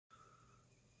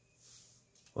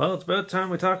Well, it's about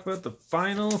time we talk about the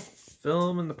final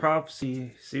film in the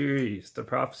Prophecy series, The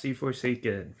Prophecy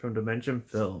Forsaken, from Dimension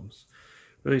Films.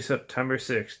 Released September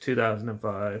 6,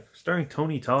 2005, starring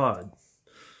Tony Todd.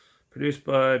 Produced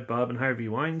by Bob and Harvey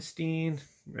Weinstein,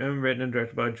 and written and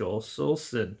directed by Joel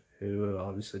Solson, who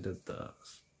obviously did the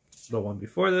one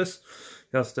before this.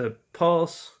 He also did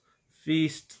Pulse,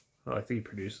 Feast, I think he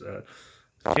produced that,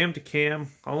 Cam to Cam,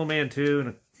 Hollow Man 2, and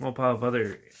a whole pile of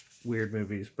other weird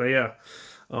movies. But yeah,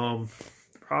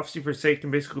 Prophecy Forsaken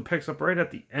basically picks up right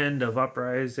at the end of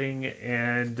Uprising,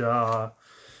 and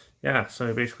yeah, so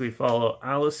we basically follow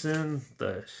Allison,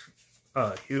 the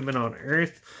human on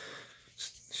Earth.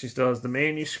 She still has the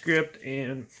manuscript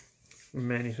and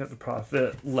Manuscript of the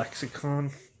Prophet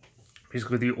lexicon.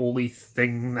 Basically the only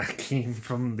thing that came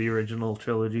from the original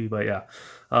trilogy, but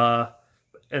yeah.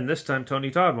 And this time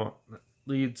Tony Todd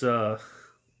leads a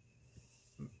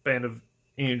band of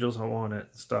angels on want it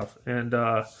and stuff. And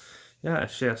yeah,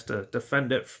 she has to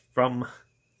defend it from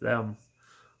them.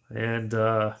 And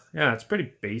yeah, it's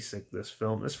pretty basic, this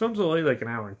film. This film's only like an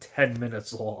hour and 10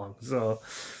 minutes long, so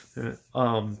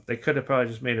they could have probably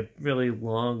just made a really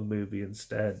long movie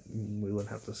instead, and we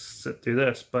wouldn't have to sit through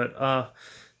this. But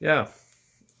yeah,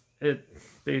 it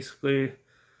basically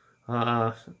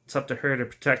it's up to her to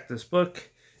protect this book,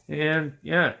 and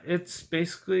yeah, it's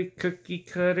basically cookie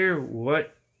cutter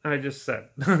what I just said.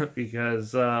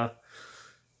 Because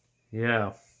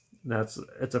yeah,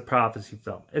 it's a prophecy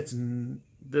film.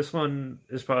 This one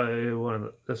is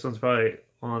probably this one's probably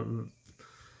on,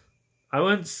 I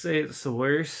wouldn't say it's the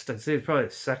worst. I'd say it's probably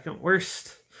the second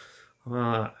worst.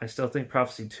 I still think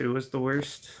Prophecy 2 is the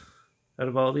worst out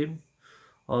of all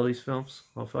these films,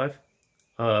 all five.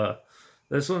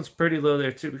 This one's pretty low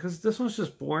there too, because this one's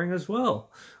just boring as well.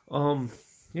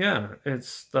 Yeah,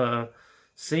 it's the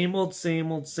same old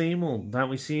that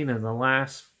we've seen in the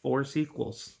last 4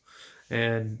 sequels.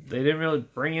 And they didn't really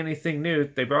bring anything new.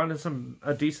 They brought in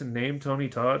a decent name, Tony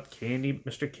Todd,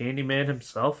 Mr. Candyman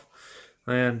himself.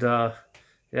 And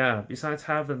yeah, besides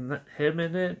having him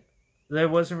in it, there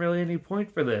wasn't really any point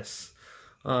for this.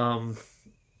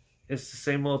 It's the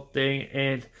same old thing,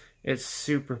 and it's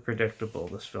super predictable,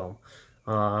 this film.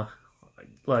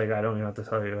 Like, I don't even have to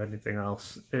tell you anything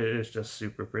else. It is just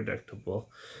super predictable.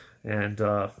 And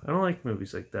I don't like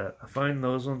movies like that. I find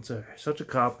those ones are such a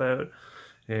cop-out.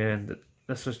 And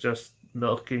this was just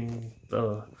milking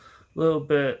the little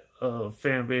bit of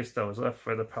fan base that was left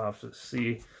for the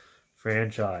Prophecy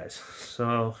franchise.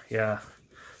 So yeah,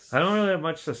 I don't really have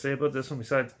much to say about this one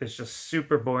besides it's just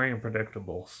super boring and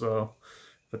predictable. So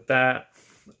with that,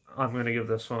 I'm going to give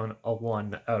this one a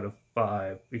 1 out of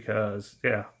 5 because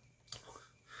yeah,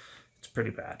 it's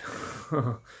pretty bad.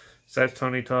 Besides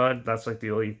Tony Todd, that's like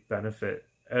the only benefit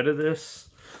out of this.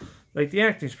 Like, the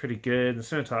acting's pretty good, the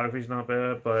cinematography's not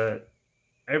bad, but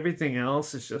everything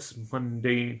else is just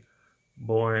mundane,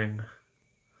 boring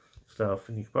stuff.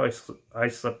 And you could probably I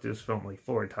slept through this film like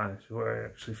 4 times before I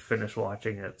actually finished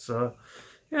watching it. So,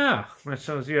 yeah, that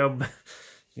shows you how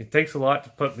it takes a lot to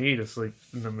put me to sleep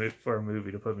for a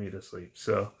movie to put me to sleep.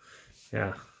 So,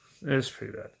 yeah, it's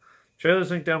pretty bad.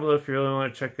 Trailer's linked down below if you really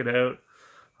want to check it out.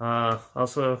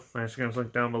 Also, my Instagram's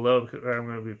linked down below where I'm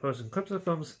going to be posting clips of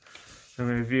films I'm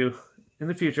going to review in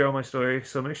the future on my story,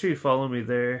 so make sure you follow me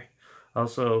there. I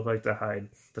also like to hide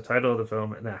the title of the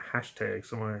film and a hashtag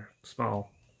somewhere small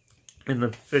in the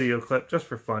video clip just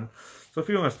for fun. So if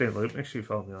you want to stay in the loop, make sure you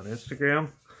follow me on Instagram.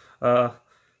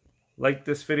 Like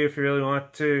this video if you really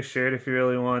want to, share it if you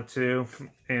really want to,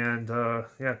 and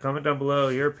yeah, comment down below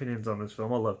your opinions on this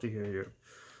film. I'd love to hear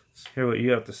what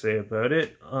you have to say about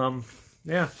it.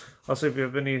 Yeah, also if you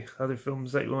have any other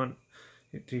films that you want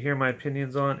to hear my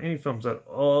opinions on, any films at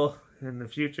all in the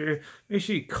future, make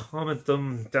sure you comment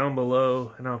them down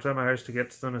below, and I'll try my hardest to get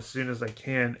to them as soon as I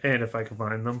can, and if I can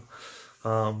find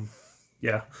them.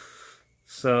 Yeah,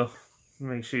 so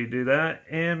make sure you do that,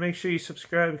 and make sure you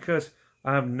subscribe, because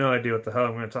I have no idea what the hell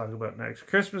I'm going to talk about next.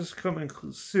 Christmas is coming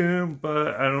soon,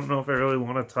 but I don't know if I really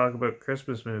want to talk about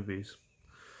Christmas movies.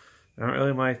 Not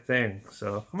really my thing,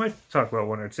 so I might talk about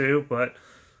 1 or 2, but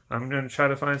I'm going to try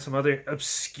to find some other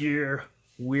obscure,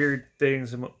 weird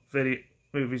things in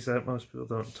movies that most people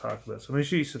don't talk about. So make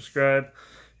sure you subscribe,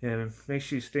 and make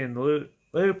sure you stay in the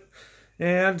loop,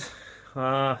 and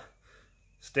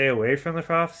stay away from the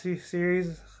Prophecy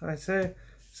series, I'd say,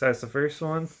 besides the first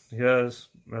one, because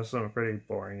most of them are pretty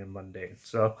boring and mundane.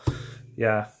 So,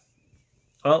 yeah.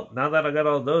 Well, now that I got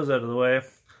all those out of the way,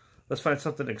 let's find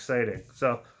something exciting.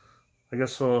 So, I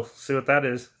guess we'll see what that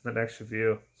is in the next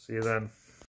review. See you then.